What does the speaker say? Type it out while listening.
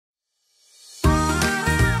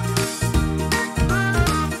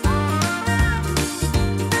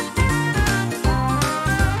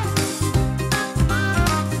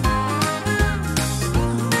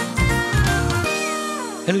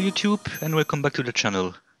YouTube and welcome back to the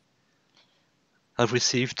channel. I've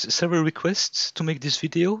received several requests to make this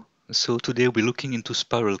video, so today we're looking into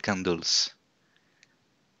spiral candles.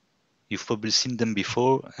 You've probably seen them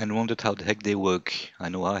before and wondered how the heck they work. I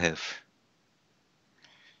know I have.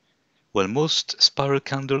 Well, most spiral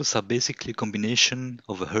candles are basically a combination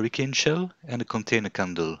of a hurricane shell and a container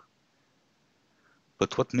candle.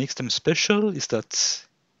 But what makes them special is that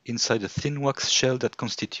inside a thin wax shell that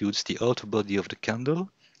constitutes the outer body of the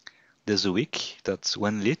candle, there's a wick that,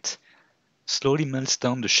 when lit, slowly melts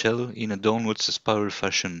down the shell in a downwards spiral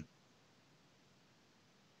fashion.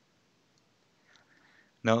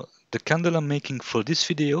 Now, the candle I'm making for this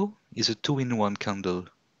video is a 2-in-1 candle.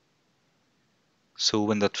 So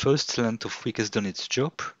when that first length of wick has done its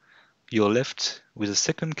job, you're left with a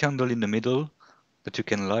second candle in the middle that you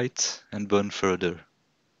can light and burn further.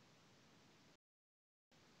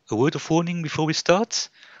 A word of warning before we start.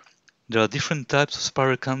 There are different types of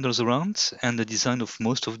spiral candles around, and the design of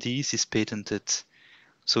most of these is patented.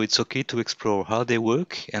 So it's okay to explore how they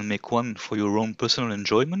work and make one for your own personal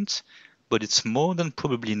enjoyment, but it's more than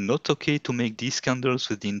probably not okay to make these candles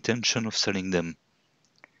with the intention of selling them.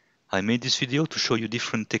 I made this video to show you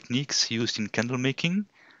different techniques used in candle making,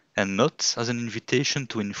 and not as an invitation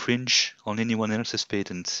to infringe on anyone else's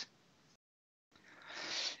patent.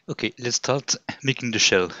 Okay, let's start making the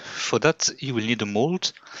shell. For that you will need a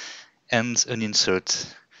mold and an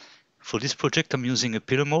insert. For this project I'm using a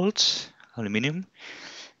pillar mold, aluminium,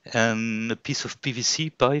 and a piece of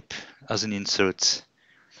PVC pipe as an insert.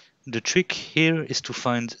 The trick here is to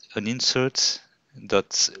find an insert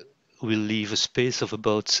that will leave a space of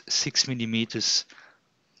about 6 millimeters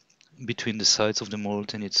between the sides of the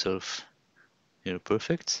mold and itself. Here,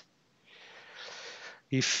 perfect.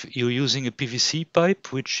 If you're using a PVC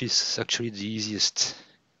pipe, which is actually the easiest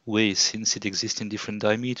way since it exists in different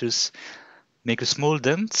diameters, make a small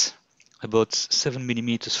dent about 7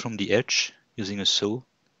 millimeters from the edge using a saw,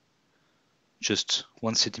 just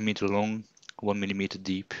 1 centimeter long, 1 millimeter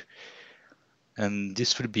deep, and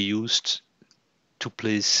this will be used to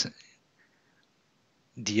place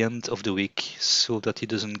the end of the wick so that it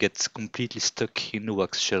doesn't get completely stuck in the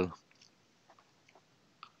wax shell.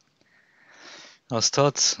 I'll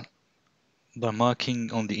start by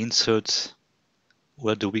marking on the insert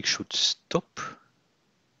where the wick should stop,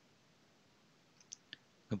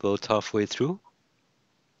 about halfway through.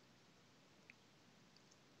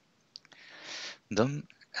 Done,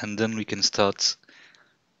 and then we can start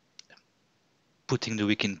putting the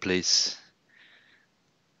wick in place.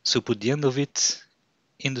 So put the end of it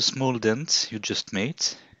in the small dent you just made,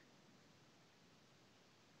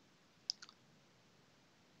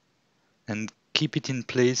 and keep it in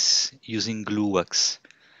place using glue wax.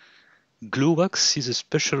 Glue wax is a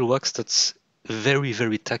special wax that's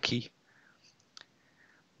very tacky,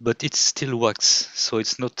 but it's still wax, so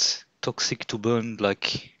it's not toxic to burn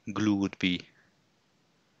like glue would be.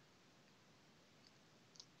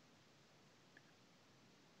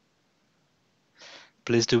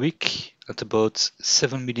 Place the wick at about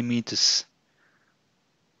 7 millimeters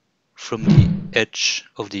from the edge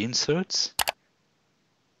of the insert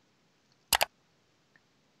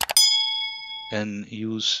and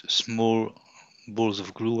use small balls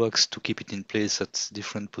of glue wax to keep it in place at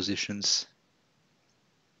different positions.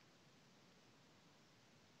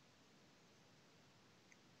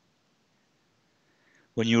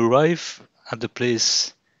 When you arrive at the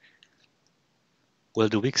place where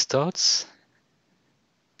the wick starts,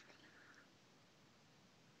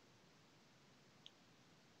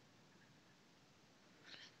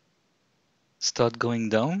 start going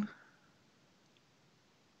down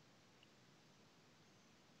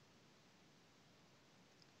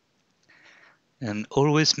and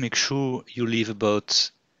always make sure you leave about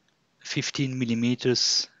 15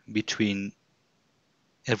 millimeters between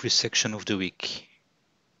every section of the wick.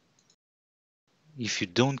 If you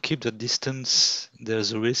don't keep that distance,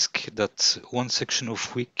 there's a risk that one section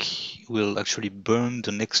of wick will actually burn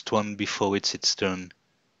the next one before it's its turn.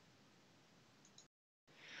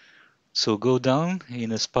 So go down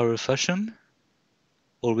in a spiral fashion,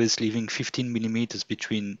 always leaving 15 millimeters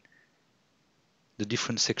between the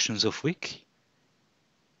different sections of wick,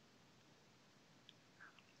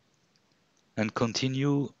 and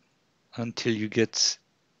continue until you get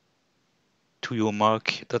to your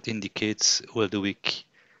mark that indicates where the wick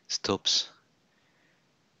stops.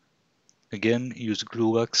 Again, use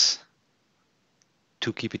glue wax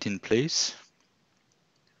to keep it in place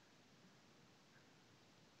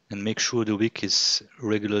and make sure the wick is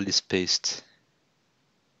regularly spaced.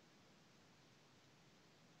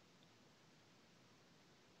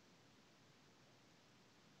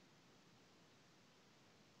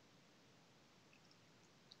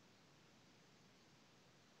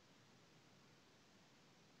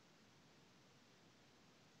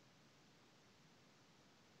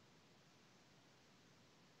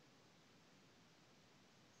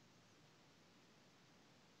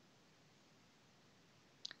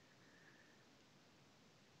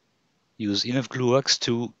 Use enough glue wax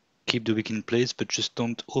to keep the wick in place, but just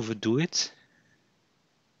don't overdo it.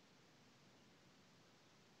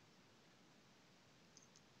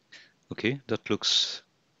 Okay, that looks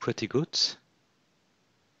pretty good.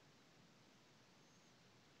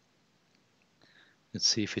 Let's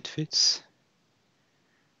see if it fits.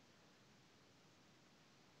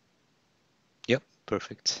 Yep,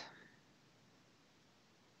 perfect.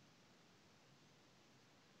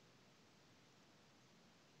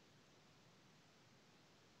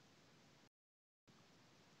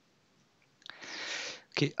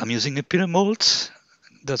 Okay, I'm using a pillar mold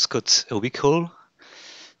that's got a wick hole,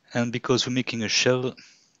 and because we're making a shell,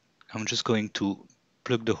 I'm just going to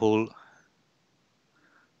plug the hole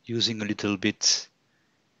using a little bit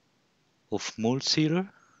of mold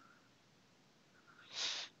sealer,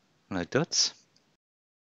 like that.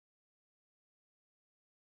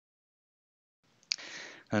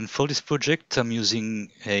 And for this project, I'm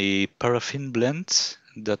using a paraffin blend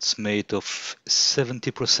that's made of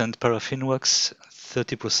 70% paraffin wax,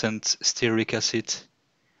 30% stearic acid.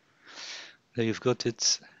 There you've got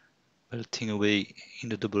it, melting away in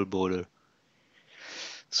the double boiler.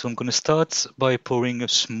 So I'm going to start by pouring a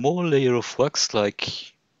small layer of wax,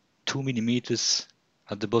 like 2 millimeters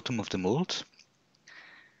at the bottom of the mold,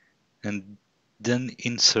 and then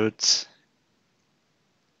insert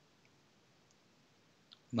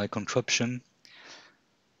my contraption.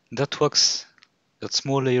 That wax, that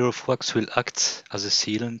small layer of wax will act as a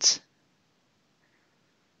sealant.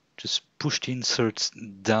 Just push the insert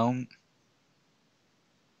down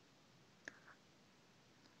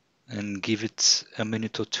and give it a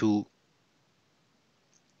minute or two.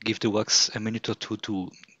 Give the wax a minute or two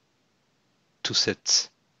to set.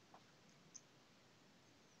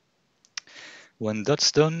 When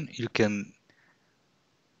that's done, you can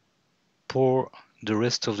pour the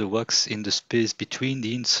rest of the wax in the space between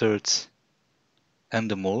the insert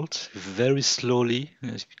and the mold very slowly,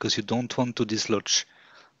 because you don't want to dislodge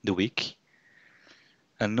the wick.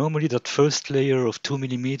 And normally that first layer of 2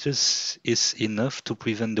 millimeters is enough to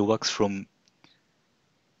prevent the wax from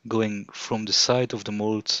going from the side of the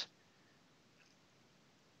mold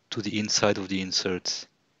to the inside of the insert.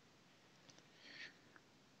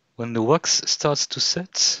 When the wax starts to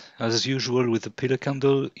set, as usual with the pillar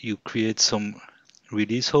candle, you create some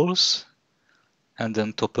release holes and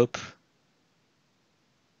then top up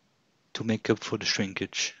to make up for the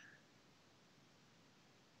shrinkage.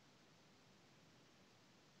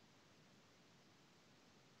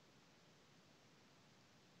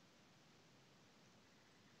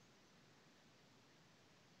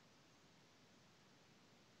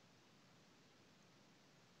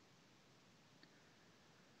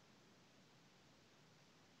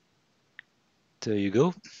 There you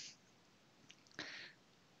go.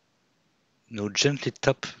 Now gently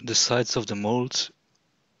tap the sides of the mold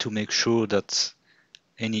to make sure that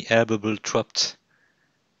any air bubble trapped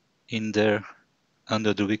in there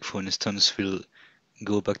under the wick, for instance, will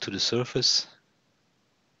go back to the surface.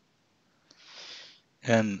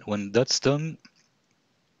 And when that's done,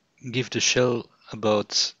 give the shell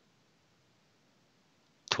about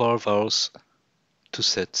 12 hours to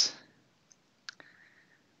set.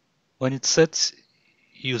 When it's set,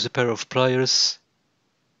 use a pair of pliers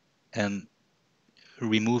and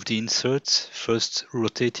remove the insert, first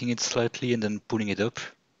rotating it slightly and then pulling it up.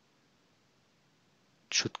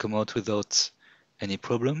 It should come out without any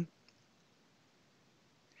problem.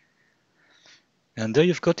 And there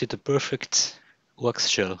you've got it, a perfect wax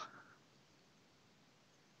shell.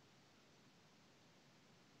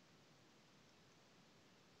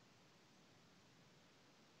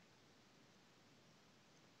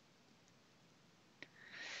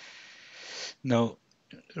 Now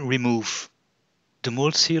remove the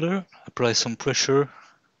mold sealer, apply some pressure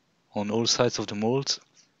on all sides of the mold,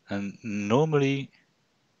 and normally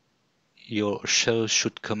your shell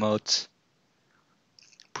should come out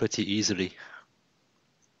pretty easily.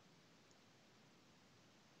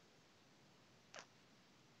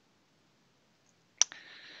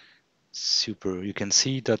 Super. You can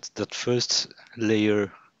see that that first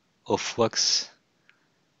layer of wax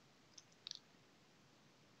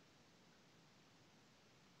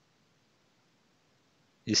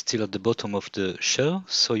is still at the bottom of the shell,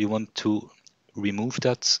 so you want to remove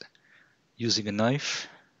that using a knife.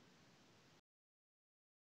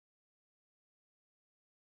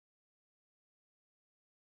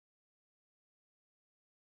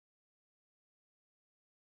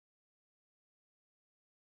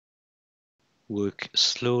 Work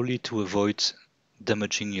slowly to avoid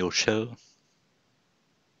damaging your shell.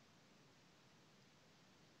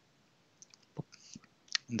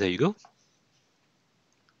 There you go.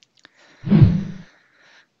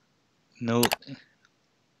 Now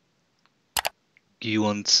you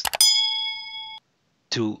want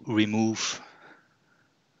to remove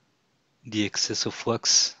the excess of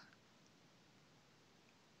wax,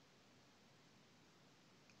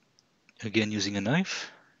 again using a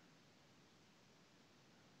knife.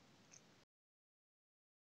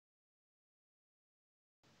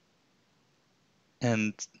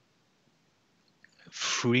 And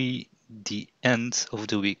free the end of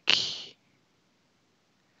the wick.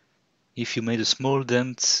 If you made a small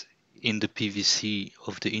dent in the PVC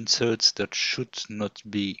of the inserts, that should not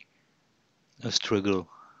be a struggle.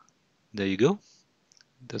 There you go.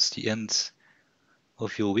 That's the end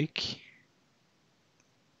of your wick.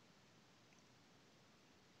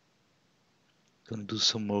 Gonna do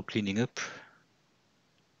some more cleaning up.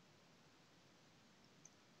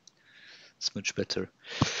 It's much better.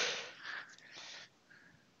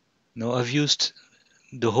 Now I've used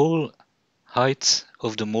the whole height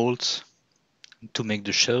of the mold to make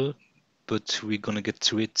the shell, but we're gonna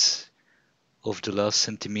get rid of the last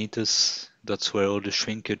centimeters. That's where all the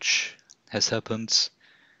shrinkage has happened,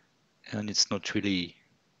 and it's not really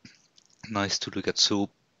nice to look at. So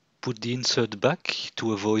put the insert back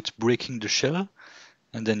to avoid breaking the shell,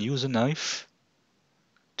 and then use a knife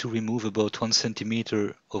to remove about 1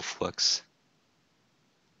 centimeter of wax.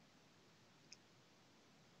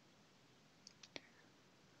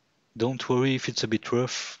 Don't worry if it's a bit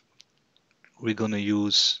rough. We're gonna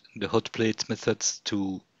use the hot plate method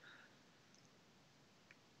to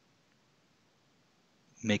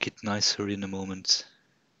make it nicer in a moment.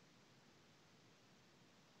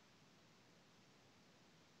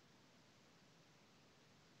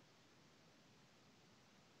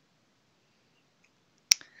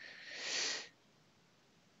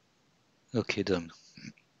 Okay, done.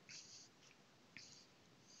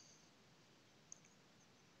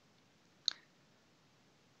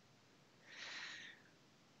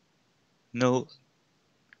 Now,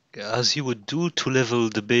 as you would do to level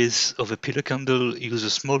the base of a pillar candle, use a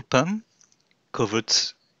small pan covered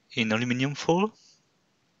in aluminium foil.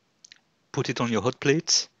 Put it on your hot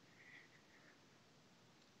plate.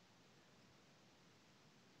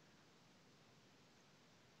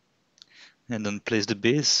 And then place the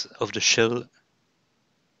base of the shell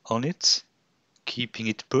on it, keeping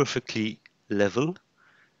it perfectly level.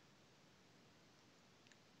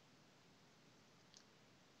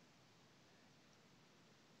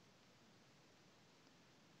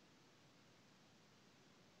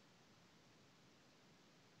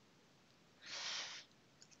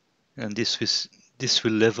 And this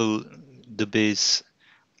will level the base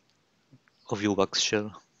of your wax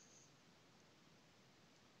shell.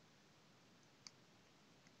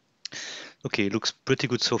 Okay, looks pretty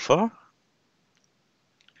good so far.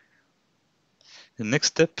 The next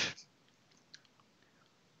step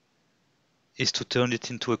is to turn it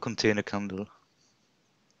into a container candle.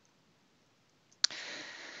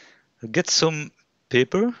 Get some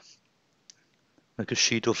paper, like a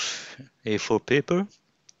sheet of A4 paper,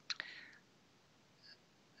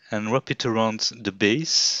 and wrap it around the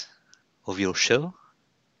base of your shell.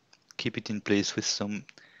 Keep it in place with some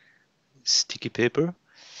sticky paper.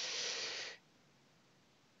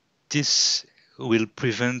 This will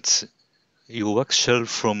prevent your wax shell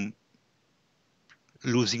from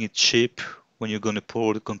losing its shape when you're going to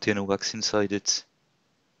pour the container wax inside it.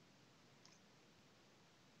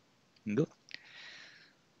 Go.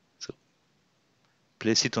 So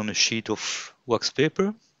place it on a sheet of wax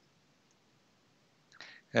paper,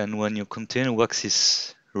 and when your container wax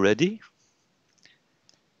is ready,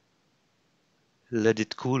 let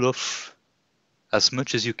it cool off as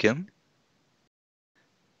much as you can.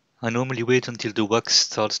 I normally wait until the wax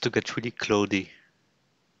starts to get really cloudy.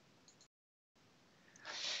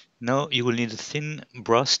 Now you will need a thin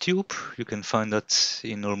brass tube. You can find that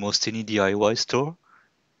in almost any DIY store.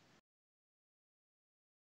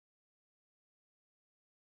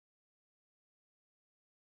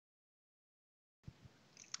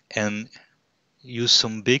 And use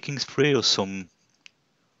some baking spray or some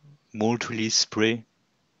mold release spray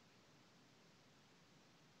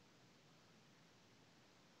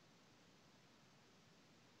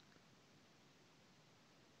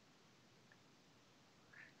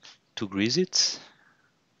to grease it,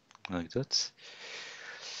 like that.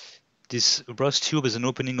 This brass tube has an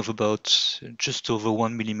opening of about just over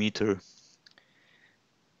 1 millimeter,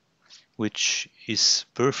 which is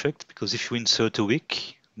perfect because if you insert a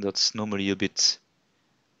wick that's normally a bit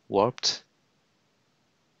warped,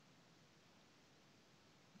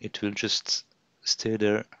 it will just stay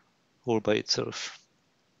there all by itself.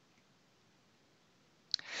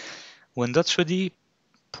 When that's ready,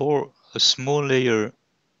 pour a small layer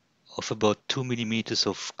of about 2 millimeters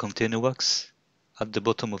of container wax at the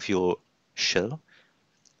bottom of your shell.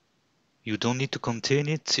 You don't need to contain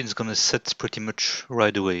it, it's gonna set pretty much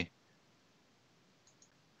right away.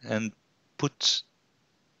 And put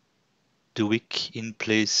the wick in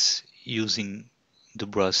place using the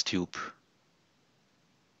brass tube.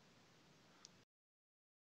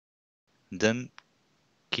 Then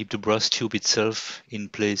keep the brass tube itself in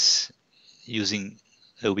place using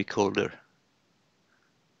a wick holder.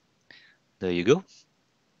 There you go.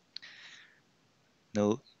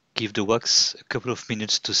 Now give the wax a couple of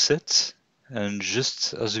minutes to set, and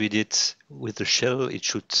just as we did with the shell, it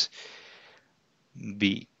should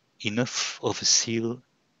be enough of a seal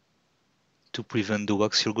to prevent the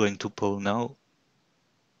wax you're going to pour now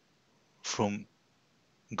from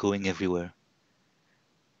going everywhere.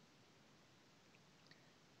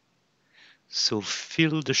 So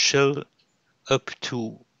fill the shell up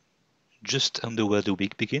to just under where the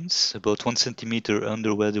wick begins, about 1 centimeter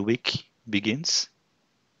under where the wick begins.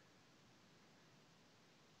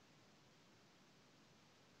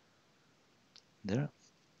 There.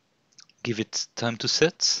 Give it time to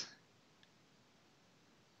set.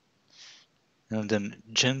 And then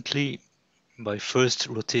gently, by first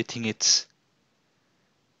rotating it,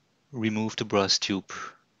 remove the brass tube.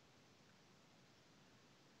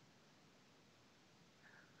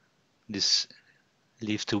 This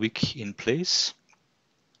leaves the wick in place.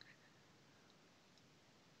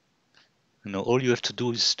 And now all you have to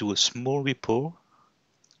do is do a small repour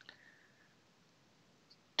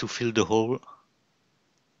to fill the hole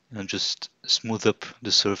and just smooth up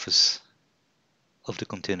the surface of the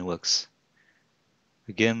container wax.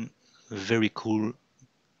 Again, very cool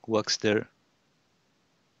wax there.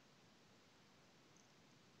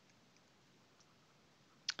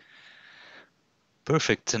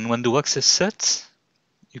 Perfect. And when the wax is set,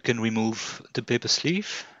 you can remove the paper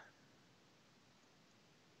sleeve.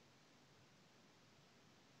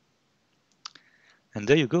 And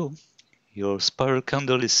there you go. Your spiral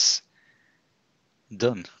candle is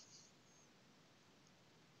done.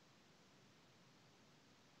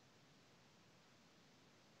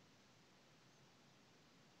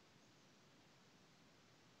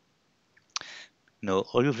 Now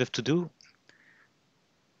all you have to do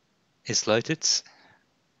is light it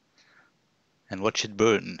and watch it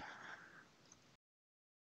burn.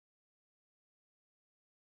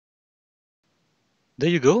 There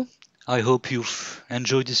you go. I hope you've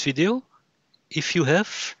enjoyed this video. If you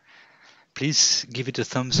have, please give it a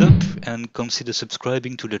thumbs up and consider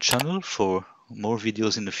subscribing to the channel for more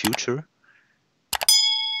videos in the future.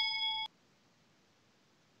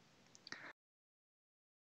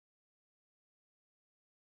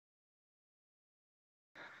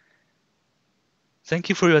 Thank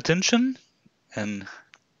you for your attention and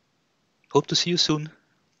hope to see you soon.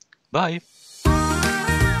 Bye.